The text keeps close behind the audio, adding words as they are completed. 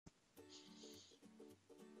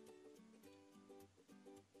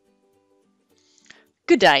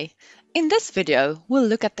Good day. In this video, we'll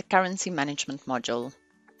look at the currency management module.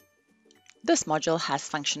 This module has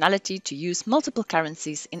functionality to use multiple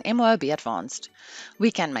currencies in MYOB Advanced.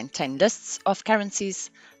 We can maintain lists of currencies,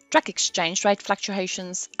 track exchange rate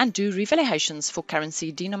fluctuations, and do revaluations for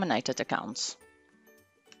currency-denominated accounts.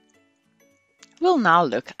 We'll now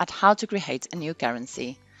look at how to create a new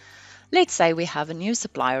currency. Let's say we have a new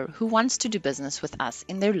supplier who wants to do business with us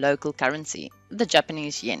in their local currency, the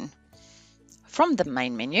Japanese yen. From the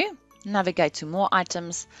main menu, navigate to More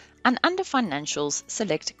Items, and under Financials,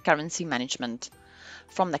 select Currency Management.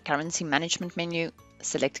 From the Currency Management menu,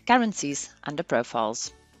 select Currencies under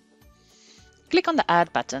Profiles. Click on the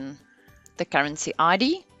Add button. The currency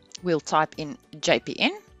ID, we'll type in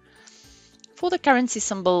JPN. For the currency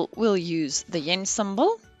symbol, we'll use the yen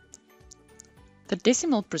symbol. The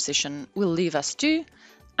decimal precision will leave us 2,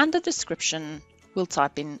 and the description, we'll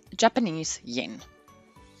type in Japanese yen.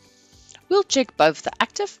 We'll check both the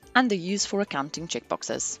active and the use for accounting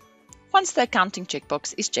checkboxes. Once the accounting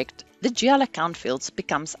checkbox is checked, the GL account fields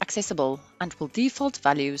becomes accessible and will default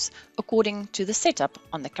values according to the setup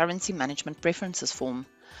on the Currency Management Preferences form.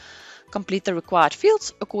 Complete the required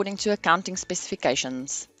fields according to accounting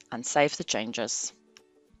specifications and save the changes.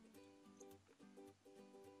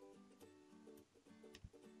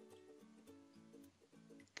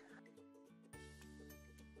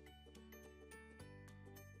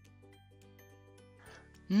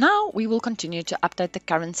 Now we will continue to update the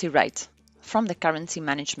currency rate. From the Currency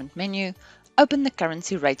Management menu, open the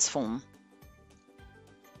Currency Rates form.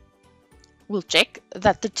 We'll check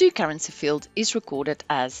that the to currency field is recorded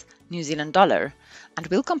as New Zealand dollar, and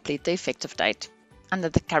we'll complete the effective date. Under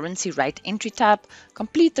the Currency Rate Entry tab,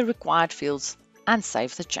 complete the required fields and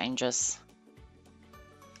save the changes.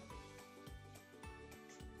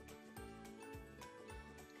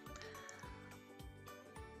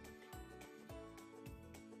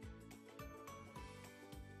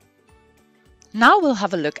 Now we'll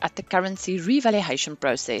have a look at the currency revaluation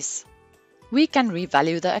process. We can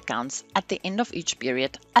revalue the accounts at the end of each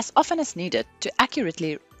period as often as needed to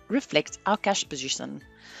accurately reflect our cash position.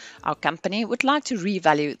 Our company would like to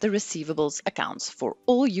revalue the receivables accounts for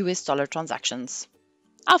all US dollar transactions.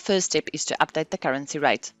 Our first step is to update the currency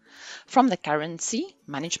rate. From the Currency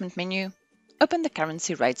Management menu, open the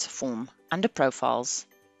Currency Rates form under Profiles.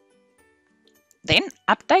 Then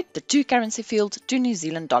update the to currency field to New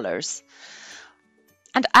Zealand dollars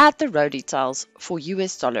and add the row details for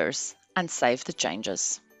US dollars and save the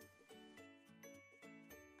changes.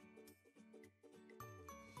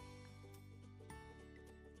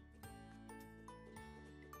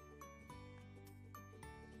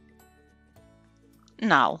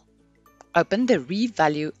 Now, open the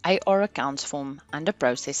Revalue AR accounts form under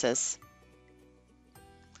Processes.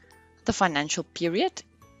 The financial period,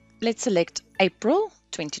 let's select April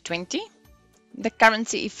 2020. The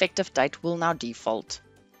currency effective date will now default.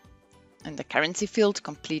 In the currency field,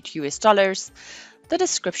 complete US dollars. The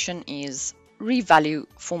description is revalue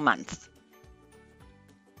for month.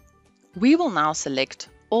 We will now select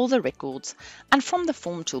all the records and from the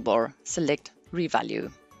form toolbar, select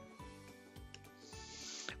revalue.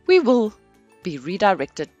 We will be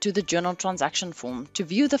redirected to the journal transaction form to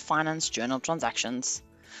view the finance journal transactions.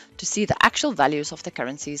 To see the actual values of the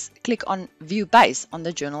currencies, click on View Base on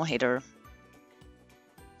the journal header.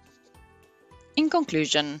 In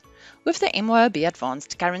conclusion, with the MYOB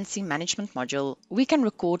Advanced Currency Management module, we can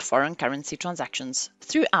record foreign currency transactions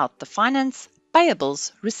throughout the Finance,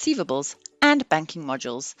 Payables, Receivables, and Banking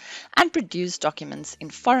modules, and produce documents in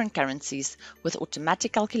foreign currencies with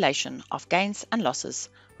automatic calculation of gains and losses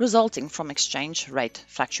resulting from exchange rate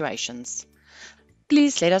fluctuations.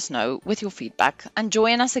 Please let us know with your feedback and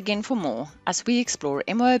join us again for more as we explore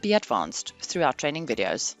MYOB Advanced through our training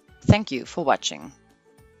videos. Thank you for watching.